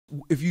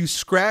If you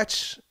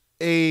scratch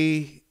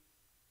a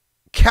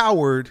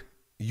coward,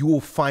 you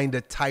will find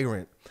a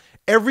tyrant.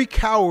 Every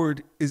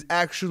coward is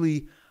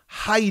actually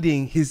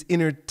hiding his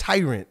inner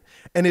tyrant.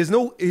 And it's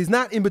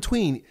not in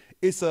between.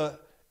 It's a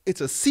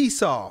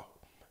seesaw.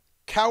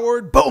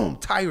 Coward, boom,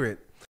 tyrant.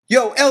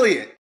 Yo,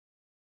 Elliott.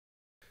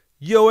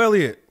 Yo,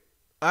 Elliott.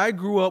 I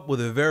grew up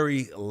with a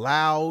very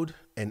loud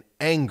and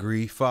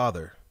angry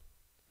father.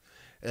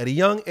 At a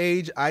young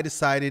age, I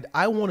decided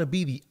I want to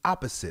be the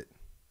opposite.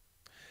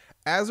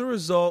 As a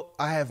result,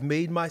 I have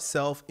made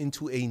myself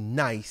into a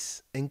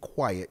nice and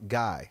quiet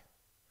guy.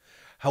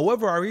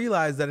 However, I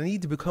realized that I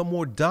need to become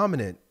more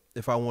dominant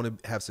if I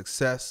want to have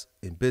success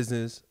in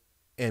business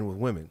and with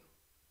women.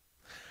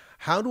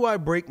 How do I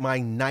break my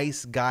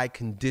nice guy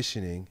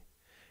conditioning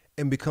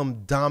and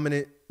become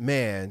dominant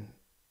man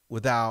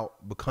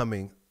without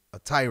becoming a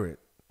tyrant?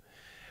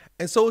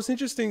 And so it's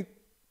interesting.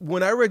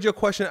 When I read your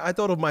question, I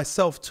thought of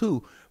myself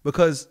too,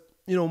 because,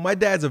 my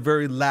dad's a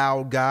very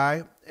loud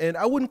guy, and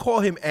I wouldn't call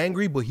him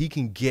angry, but he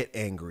can get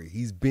angry.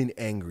 He's been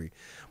angry.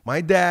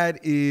 My dad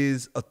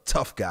is a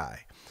tough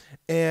guy,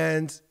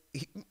 and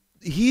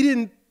he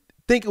didn't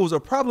think it was a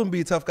problem to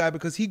be a tough guy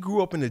because he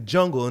grew up in the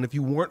jungle. And if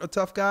you weren't a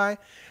tough guy,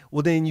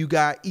 well, then you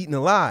got eaten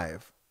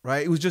alive,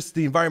 right? It was just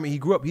the environment he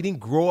grew up. He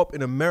didn't grow up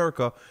in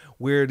America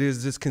where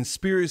there's this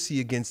conspiracy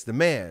against the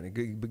man,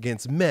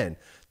 against men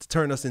to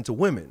turn us into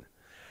women.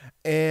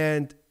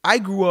 And I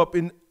grew up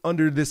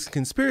under this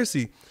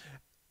conspiracy.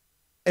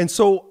 And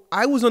so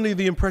I was under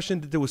the impression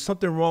that there was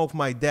something wrong with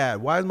my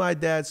dad. Why is my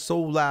dad so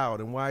loud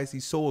and why is he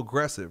so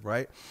aggressive,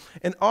 right?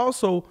 And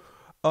also,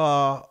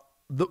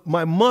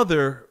 my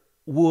mother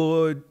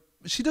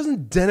she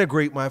doesn't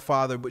denigrate my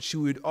father, but she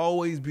would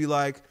always be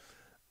like,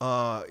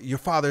 your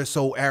father is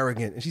so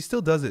arrogant. And she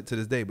still does it to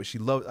this day, but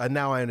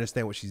now I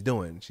understand what she's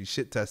doing. She's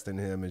shit testing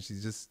him, and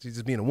she's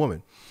just being a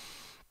woman.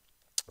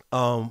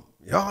 Oh,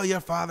 your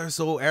father's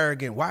so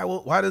arrogant.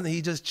 Why doesn't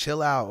he just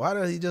chill out? Why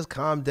doesn't he just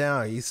calm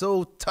down? He's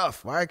so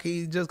tough. Why can't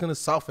he just gonna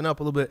soften up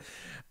a little bit?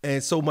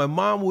 And so my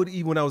mom would,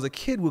 even when I was a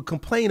kid, would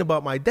complain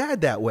about my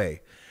dad that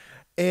way.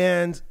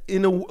 And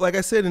like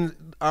I said, in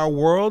our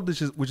world,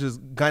 which is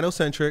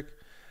gynocentric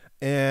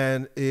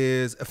and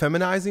is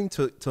feminizing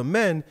to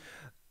men,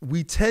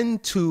 we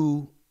tend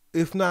to,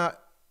 if not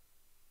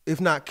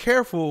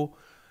careful,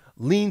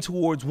 lean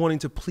towards wanting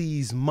to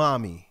please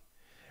mommy.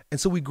 And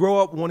so we grow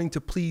up wanting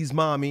to please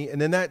mommy, and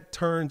then that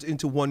turns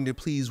into wanting to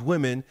please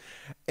women.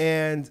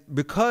 And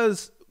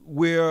because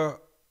we're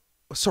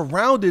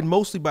surrounded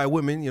mostly by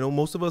women,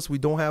 most of us,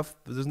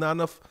 there's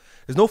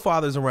no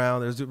fathers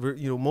around.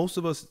 Most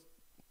of us,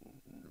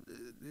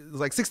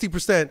 like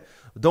 60%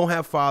 don't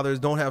have fathers,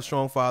 don't have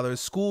strong fathers.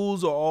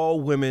 Schools are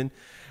all women,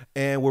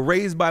 and we're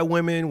raised by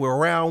women, we're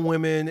around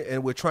women,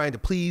 and we're trying to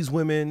please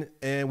women,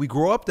 and we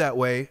grow up that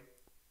way.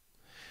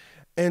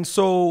 And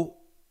so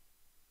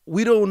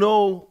we don't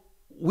know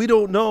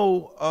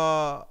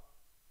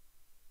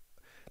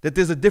that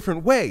there's a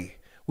different way.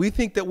 We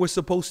think that we're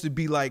supposed to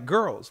be like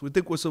girls. We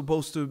think we're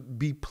supposed to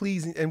be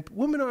pleasing, and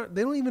women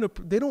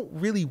they don't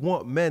really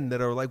want men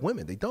that are like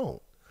women. They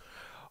don't.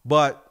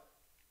 But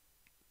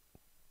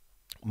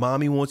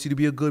mommy wants you to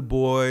be a good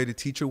boy. The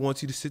teacher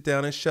wants you to sit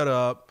down and shut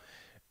up.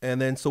 And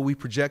then so we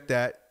project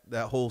that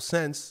whole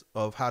sense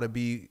of how to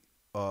be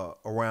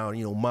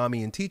around,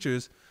 mommy and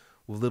teachers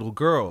with little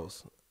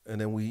girls. And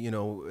then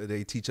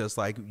they teach us,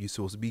 like, you're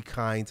supposed to be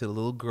kind to the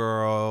little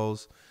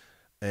girls.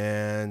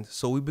 And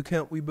so we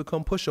become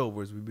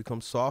pushovers. We become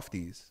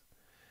softies.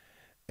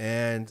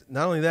 And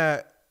not only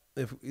that,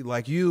 if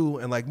like you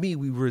and like me,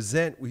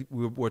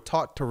 we're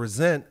taught to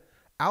resent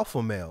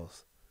alpha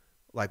males.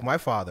 Like my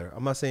father.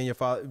 I'm not saying your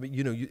father, but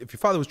if your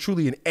father was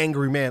truly an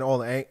angry man,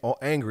 all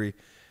angry,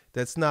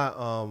 that's not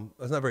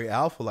very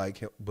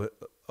alpha-like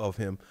of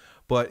him.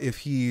 But if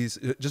he's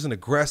just an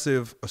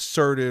aggressive,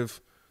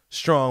 assertive,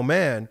 strong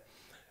man,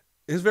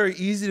 it's very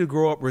easy to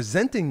grow up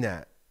resenting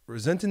that.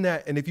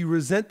 And if you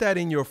resent that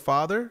in your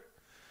father,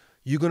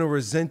 you're going to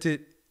resent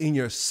it in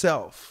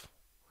yourself.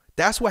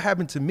 That's what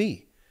happened to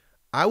me.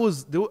 I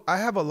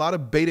have a lot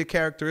of beta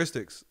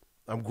characteristics.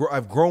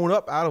 I've grown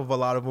up out of a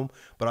lot of them,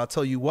 but I'll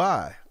tell you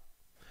why.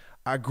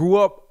 I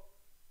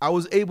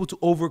was able to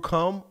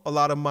overcome a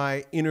lot of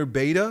my inner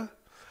beta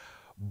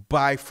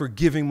by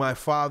forgiving my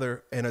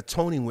father and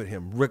atoning with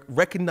him,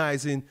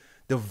 recognizing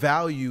the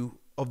value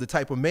of the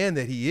type of man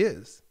that he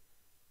is.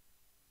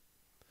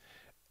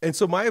 And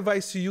so my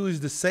advice to you is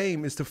the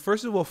same, is to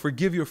first of all,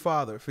 forgive your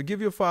father. Forgive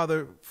your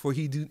father, for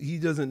he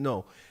doesn't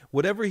know.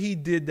 Whatever he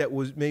did that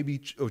was maybe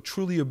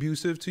truly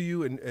abusive to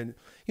you, and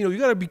you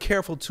got to be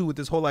careful too with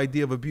this whole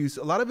idea of abuse.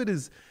 A lot of it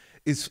is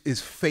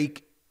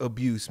fake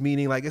abuse,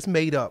 meaning like it's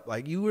made up.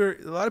 Like a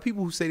lot of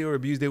people who say they were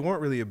abused, they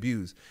weren't really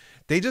abused.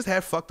 They just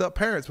had fucked up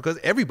parents, because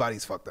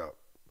everybody's fucked up.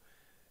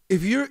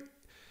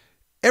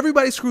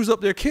 Everybody screws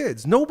up their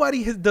kids.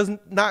 Nobody does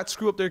not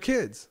screw up their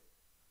kids.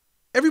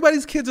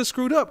 Everybody's kids are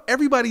screwed up.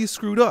 Everybody is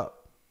screwed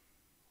up.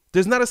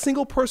 There's not a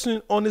single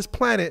person on this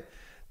planet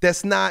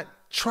that's not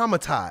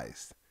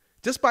traumatized.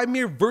 Just by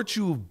mere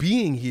virtue of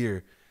being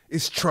here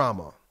is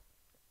trauma.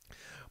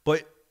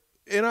 But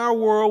in our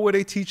world where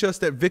they teach us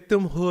that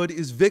victimhood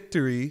is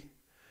victory,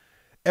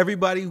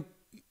 everybody,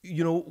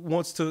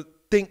 wants to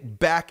think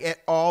back at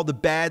all the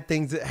bad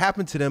things that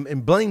happened to them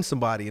and blame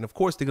somebody. And of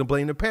course, they're going to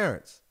blame their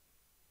parents.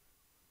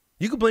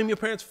 You can blame your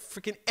parents for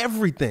freaking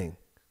everything,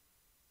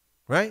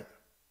 right?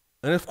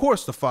 And of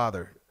course, the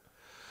father.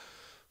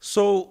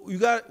 So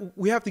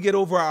we have to get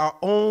over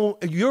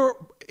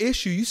your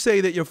issue. You say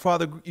that your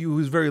father,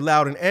 was very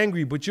loud and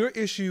angry, but your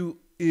issue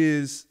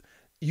is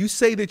you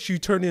say that you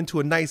turned into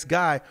a nice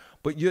guy,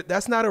 but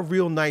that's not a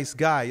real nice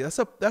guy.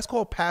 That's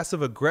called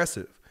passive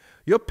aggressive.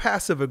 You're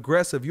passive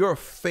aggressive. You're a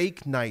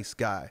fake nice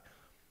guy.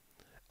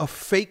 A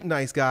fake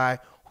nice guy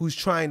who's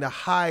trying to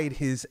hide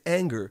his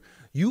anger.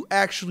 You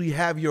actually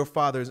have your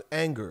father's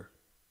anger.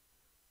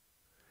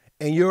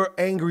 And you're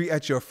angry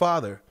at your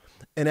father.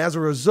 And as a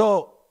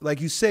result, like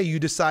you say, you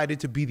decided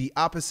to be the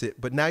opposite.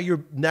 But now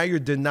you're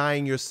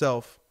denying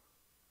yourself.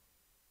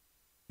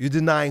 You're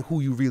denying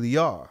who you really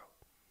are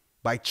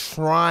by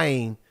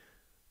trying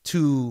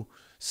to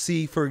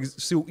see.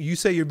 So you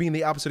say you're being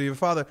the opposite of your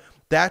father.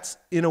 That's,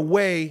 in a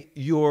way,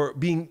 you're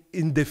being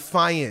in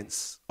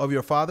defiance of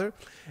your father.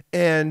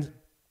 And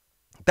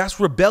that's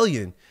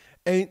rebellion.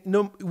 And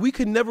we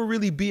can never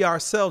really be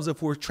ourselves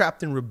if we're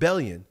trapped in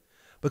rebellion,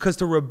 because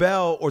to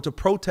rebel or to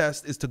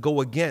protest is to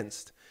go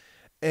against.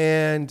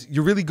 And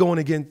you're really going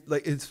against,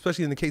 like,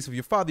 especially in the case of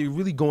your father, you're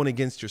really going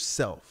against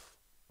yourself.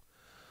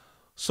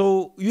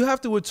 So you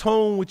have to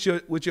atone with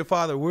your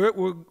father,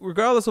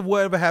 regardless of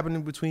whatever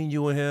happened between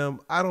you and him.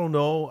 I don't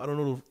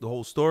know the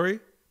whole story.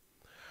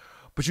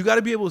 But you got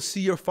to be able to see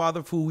your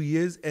father for who he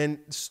is and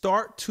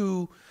start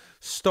to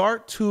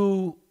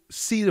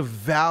see the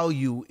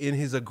value in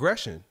his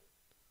aggression.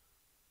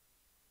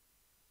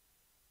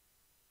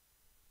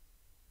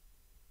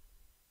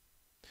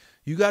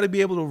 You got to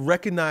be able to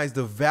recognize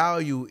the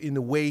value in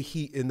the way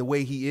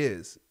he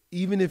is,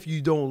 even if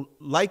you don't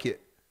like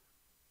it.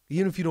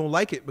 Even if you don't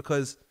like it,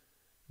 because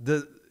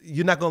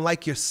you're not going to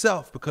like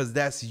yourself, because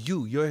that's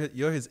you.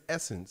 You're his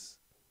essence,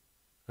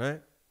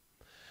 right?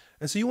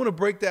 And so you want to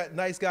break that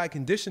nice guy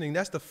conditioning.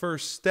 That's the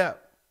first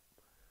step.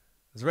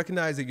 Is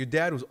recognize that your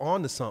dad was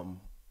on to something,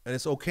 and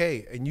it's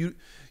okay. And you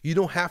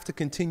don't have to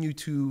continue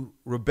to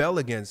rebel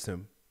against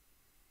him.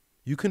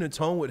 You can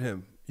atone with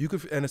him.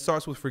 And it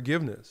starts with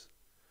forgiveness.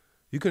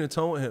 You can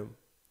atone with him.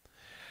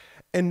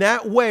 And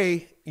that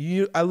way,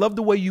 I love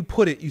the way you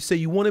put it. You say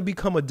you want to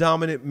become a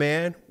dominant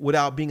man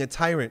without being a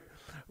tyrant.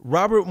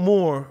 Robert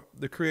Moore,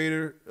 the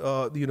creator,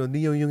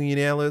 neo-Jungian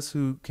analyst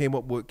who came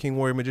up with King,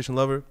 Warrior, Magician,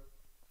 Lover.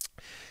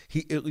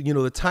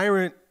 The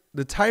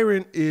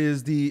tyrant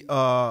is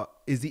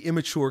the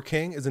immature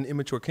king, is an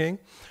immature king.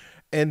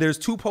 And there's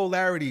two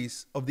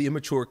polarities of the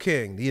immature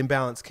king, the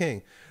imbalanced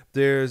king.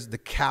 There's the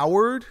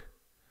coward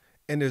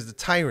and there's the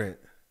tyrant.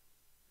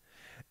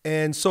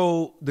 And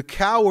so the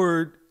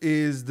coward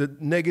is the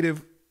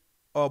negative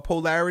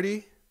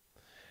polarity,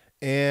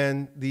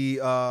 and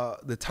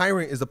the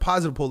tyrant is the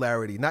positive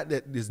polarity. Not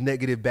that there's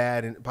negative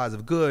bad and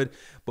positive good,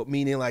 but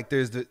meaning like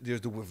there's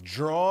the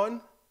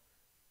withdrawn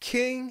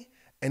king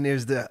and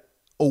there's the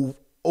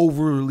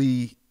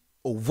overly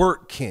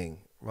overt king,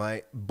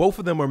 right? Both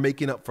of them are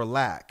making up for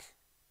lack.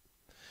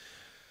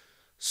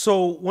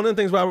 So one of the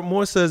things Robert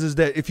Moore says is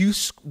that if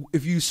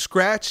you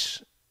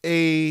scratch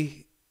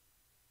a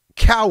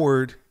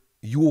coward,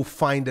 you will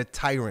find a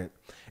tyrant.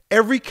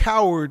 Every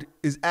coward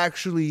is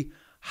actually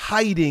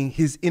hiding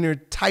his inner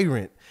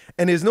tyrant,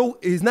 and it's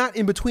not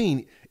in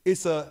between.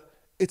 It's a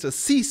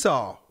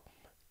seesaw.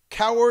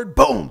 Coward,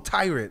 boom,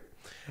 tyrant.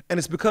 And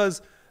it's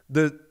because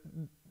the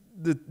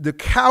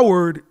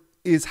coward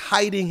is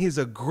hiding his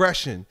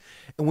aggression.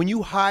 And when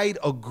you hide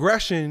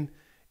aggression,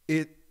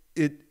 it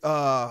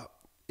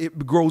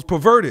grows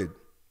perverted,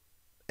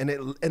 and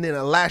then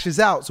it lashes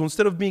out. So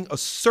instead of being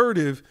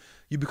assertive,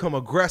 you become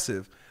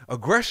aggressive.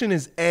 Aggression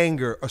is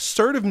anger.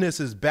 Assertiveness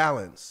is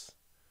balance,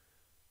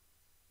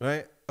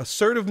 right?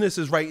 Assertiveness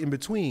is right in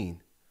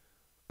between.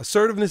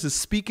 Assertiveness is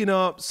speaking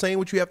up, saying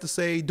what you have to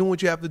say, doing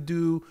what you have to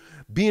do,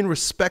 being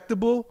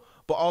respectable,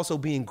 but also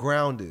being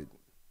grounded.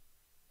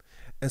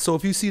 And so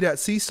if you see that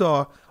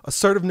seesaw,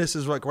 assertiveness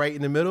is like right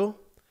in the middle.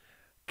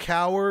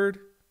 Coward,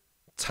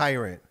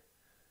 tyrant.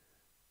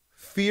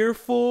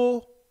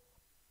 Fearful,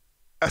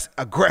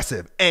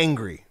 aggressive,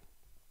 angry.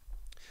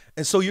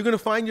 And so you're going to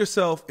find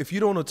yourself, if you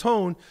don't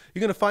atone, you're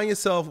going to find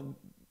yourself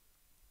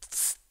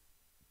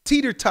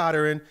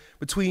teeter-tottering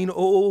between,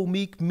 oh,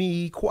 meek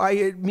me,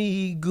 quiet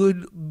me,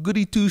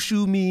 goody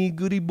two-shoe me,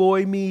 goody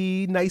boy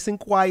me, nice and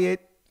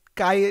quiet,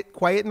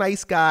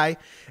 nice guy,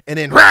 and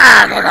then,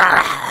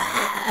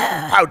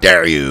 how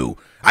dare you?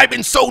 I've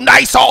been so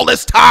nice all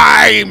this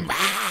time.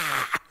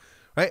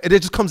 Right? And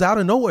it just comes out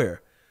of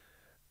nowhere.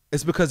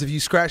 It's because if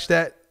you scratch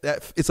that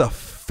it's a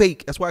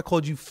fake. That's why I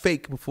called you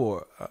fake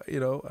before.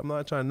 I'm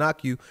not trying to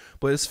knock you,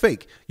 but it's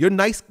fake. You're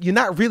nice. You're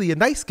not really a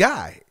nice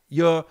guy.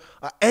 You're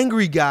an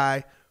angry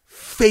guy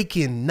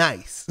faking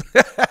nice.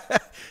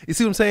 You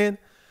see what I'm saying?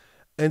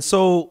 And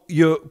so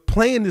you're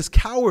playing this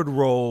coward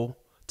role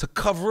to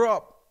cover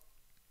up.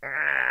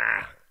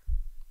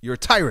 You're a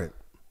tyrant.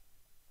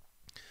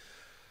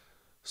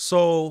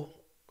 So,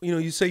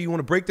 you say you want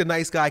to break the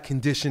nice guy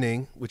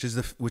conditioning, which is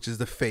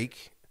the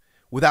fake,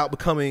 without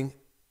becoming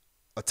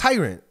a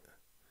tyrant.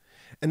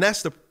 And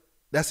that's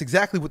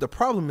exactly what the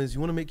problem is. You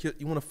want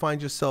to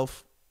find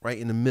yourself right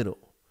in the middle.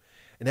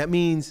 And that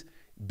means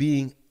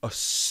being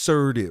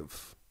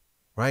assertive,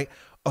 right?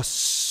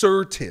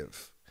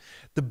 Assertive.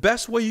 The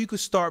best way you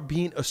could start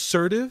being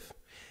assertive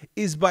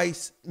is by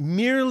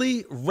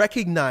merely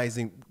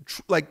recognizing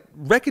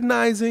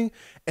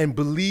and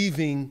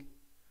believing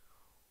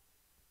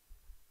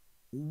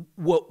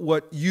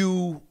what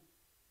you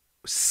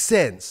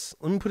sense.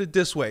 Let me put it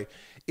this way.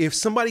 If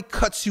somebody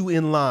cuts you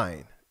in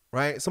line,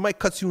 right? Somebody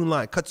cuts you in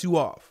line, cuts you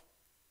off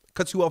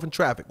in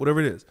traffic, whatever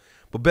it is.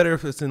 But better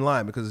if it's in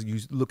line because you're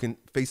looking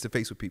face to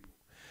face with people.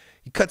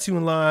 He cuts you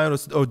in line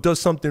or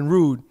does something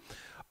rude.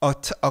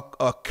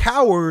 A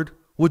coward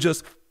will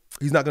just,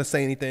 he's not going to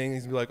say anything.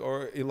 He's gonna be like,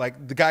 or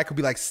like the guy could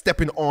be like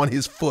stepping on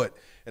his foot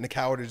and the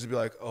coward would just be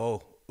like,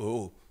 oh,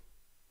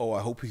 I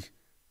hope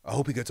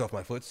he gets off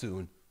my foot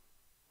soon.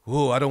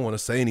 Oh, I don't want to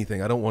say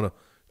anything. I don't want to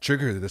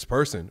trigger this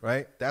person,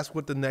 right? That's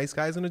what the nice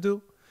guy's going to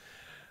do.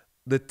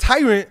 The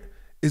tyrant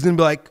is going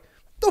to be like,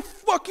 the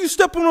fuck you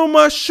stepping on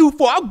my shoe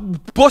for? I'll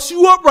bust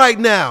you up right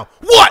now.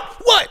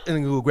 What? And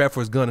then go grab for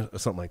his gun or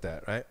something like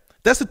that, right?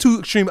 That's the two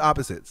extreme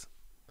opposites.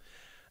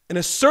 An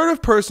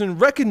assertive person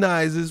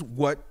recognizes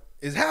what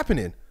is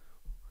happening.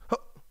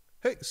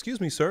 Hey, excuse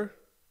me, sir.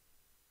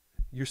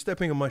 You're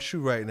stepping on my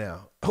shoe right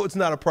now. Oh, it's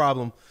not a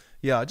problem.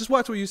 Yeah, just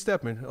watch where you're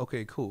stepping.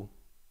 Okay, cool.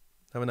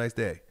 Have a nice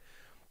day.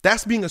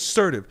 That's being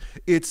assertive.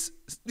 It's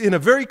in a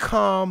very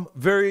calm,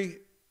 very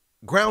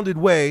grounded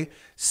way,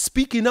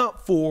 speaking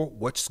up for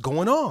what's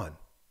going on.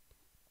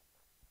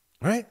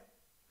 Right?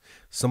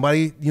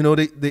 Somebody,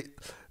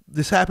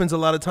 this happens a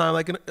lot of time,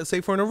 like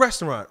say in a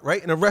restaurant,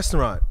 right? In a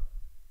restaurant.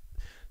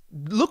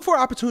 Look for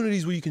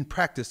opportunities where you can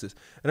practice this.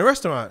 In a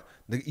restaurant,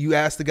 you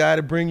ask the guy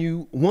to bring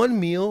you one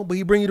meal, but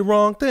he bring you the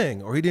wrong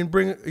thing, or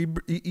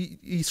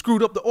he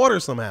screwed up the order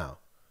somehow.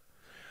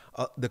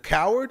 The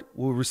coward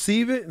will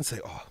receive it and say,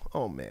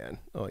 oh man,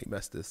 he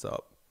messed this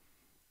up.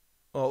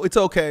 Oh, it's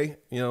okay.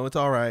 It's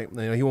all right.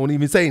 He won't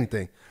even say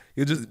anything.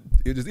 He'll just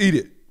eat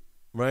it,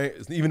 right?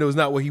 Even though it's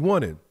not what he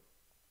wanted.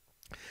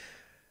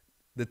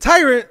 The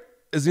tyrant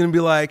is going to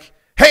be like,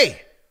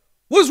 hey,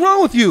 what's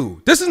wrong with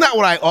you? This is not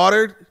what I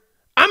ordered.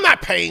 I'm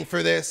not paying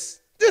for this.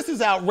 This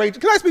is outrageous.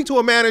 Can I speak to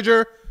a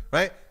manager?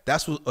 Right?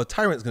 That's what a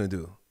tyrant's going to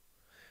do.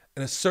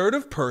 An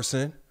assertive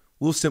person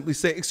will simply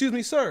say, excuse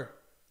me, sir.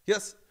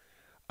 Yes.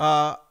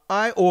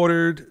 I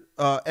ordered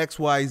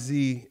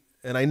XYZ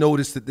and I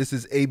noticed that this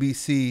is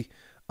ABC.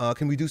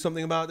 Can we do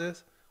something about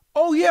this?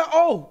 Oh, yeah.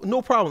 Oh,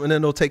 no problem. And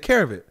then they'll take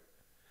care of it.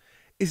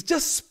 It's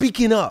just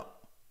speaking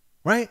up,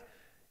 right?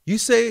 You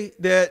say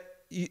that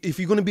if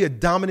you're going to be a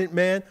dominant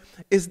man,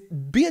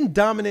 being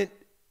dominant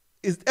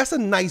that's a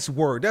nice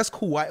word. That's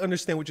cool. I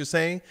understand what you're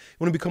saying. You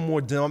want to become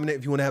more dominant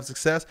if you want to have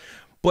success.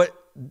 But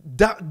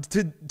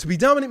to be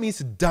dominant means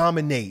to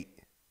dominate.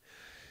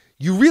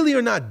 You really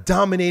are not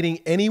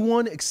dominating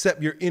anyone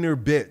except your inner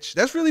bitch.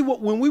 That's really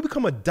when we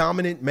become a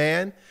dominant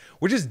man,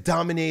 we're just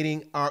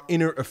dominating our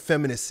inner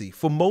effeminacy.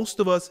 For most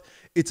of us,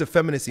 it's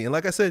effeminacy. And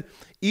like I said,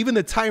 even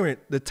the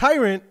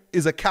tyrant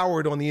is a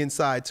coward on the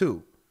inside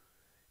too,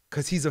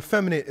 because he's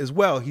effeminate as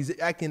well. He's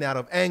acting out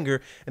of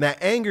anger. And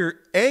that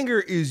anger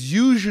is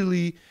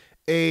usually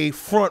a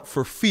front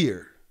for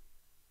fear.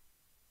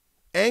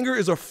 Anger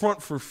is a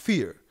front for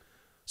fear.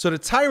 So the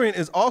tyrant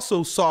is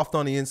also soft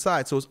on the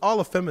inside. So it's all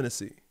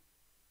effeminacy.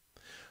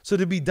 So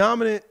to be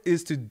dominant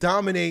is to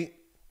dominate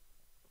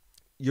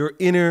your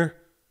inner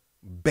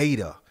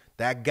beta.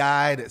 That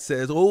guy that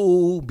says,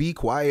 oh, be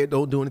quiet,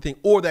 don't do anything.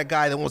 Or that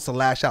guy that wants to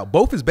lash out.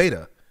 Both is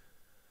beta.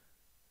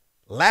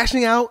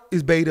 Lashing out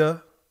is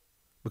beta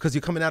because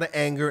you're coming out of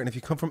anger. And if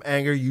you come from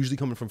anger, you're usually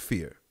coming from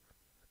fear.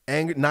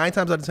 Anger, 9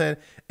 times out of 10,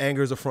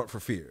 anger is a front for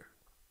fear.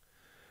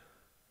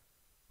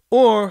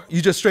 Or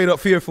you're just straight up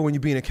fearful when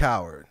you're being a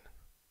coward.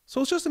 So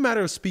it's just a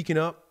matter of speaking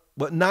up.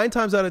 But 9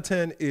 times out of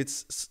 10,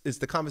 it's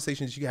the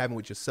conversations you're having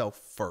with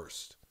yourself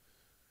first.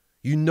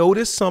 You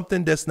notice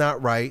something that's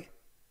not right.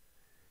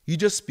 You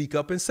just speak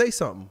up and say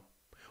something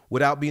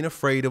without being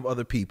afraid of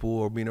other people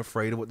or being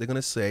afraid of what they're going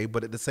to say.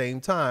 But at the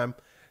same time,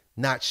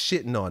 not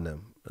shitting on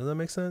them. Does that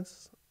make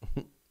sense?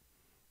 I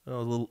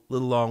was a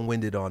little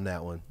long-winded on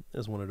that one.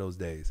 It's one of those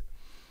days.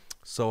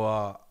 So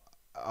I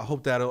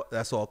hope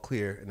that's all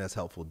clear and that's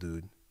helpful,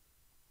 dude.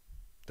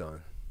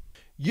 Done.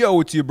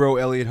 Yo, it's your bro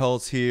Elliott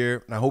Hulse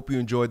here, and I hope you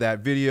enjoyed that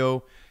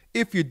video.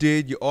 If you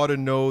did, you ought to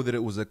know that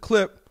it was a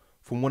clip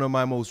from one of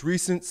my most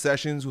recent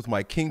sessions with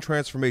my King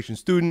Transformation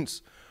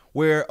students,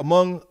 where,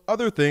 among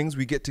other things,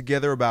 we get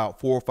together about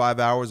 4 or 5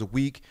 hours a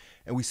week,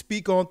 and we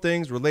speak on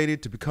things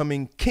related to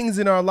becoming kings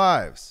in our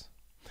lives.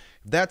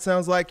 If that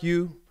sounds like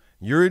you're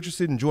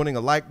interested in joining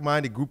a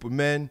like-minded group of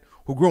men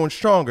who are growing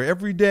stronger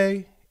every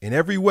day in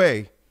every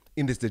way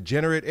in this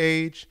degenerate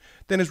age,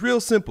 then it's real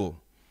simple.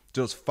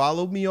 Just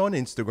follow me on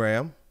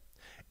Instagram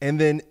and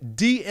then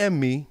DM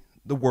me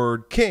the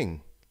word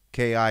King,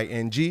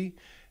 K-I-N-G,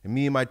 and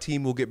me and my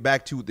team will get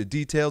back to you with the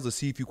details to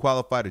see if you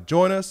qualify to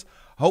join us.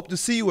 Hope to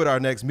see you at our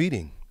next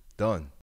meeting. Done.